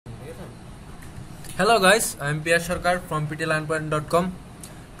Hello guys, I am Sarkar from PTLearnPoint.com.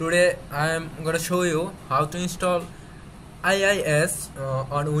 Today I am going to show you how to install IIS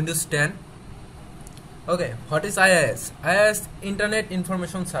on Windows 10. Okay, what is IIS? IIS Internet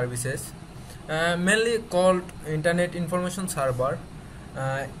Information Services, mainly called Internet Information Server.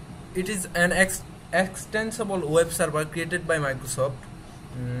 It is an extensible web server created by Microsoft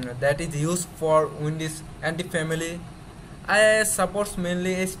that is used for Windows anti-family. IIS supports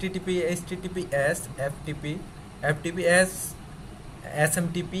mainly HTTP, HTTPS, FTP, FTPS,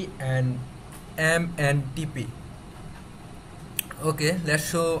 SMTP and MNTP. Okay, let's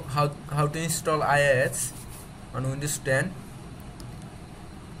show how to install IIS on Windows 10.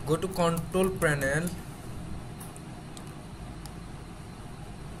 Go to Control Panel.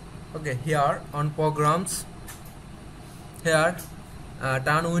 Okay, here on Programs, here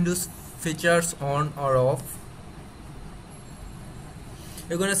turn Windows features on or off.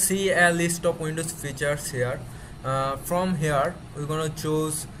 You're gonna see a list of Windows features here. From here we're gonna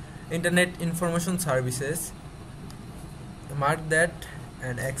choose Internet Information Services, mark that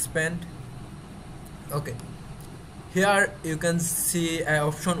and expand. Okay, here you can see an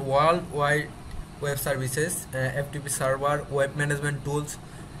option Worldwide Web Services, FTP server, web management tools.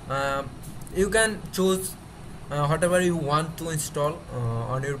 You can choose whatever you want to install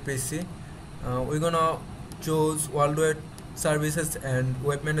on your PC. We're gonna choose Worldwide Services and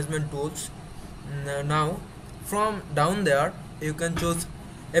web management tools. Now from down there you can choose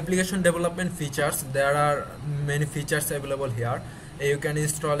application development features. There are many features available here. You can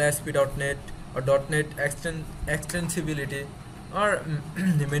install ASP.NET or .NET extensibility or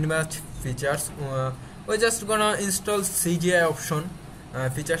many much features. We're just gonna install CGI option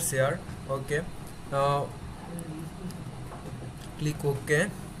features here. Okay, click OK.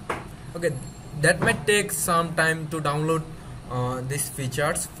 Okay, that might take some time to download these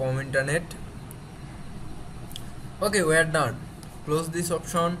features from internet. Okay, we are done. Close this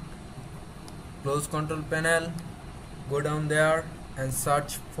option, close Control Panel, go down there and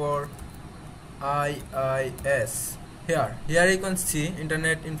search for IIS. Here you can see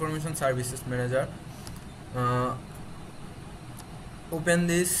Internet Information Services Manager. Open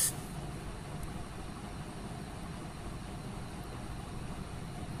this.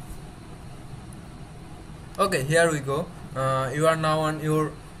 Okay, here we go. You are now on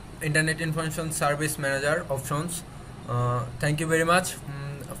your Internet Information Service Manager options. Thank you very much.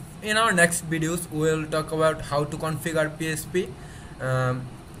 In our next videos we will talk about how to configure PSP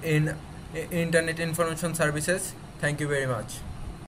in Internet Information Services. Thank you very much.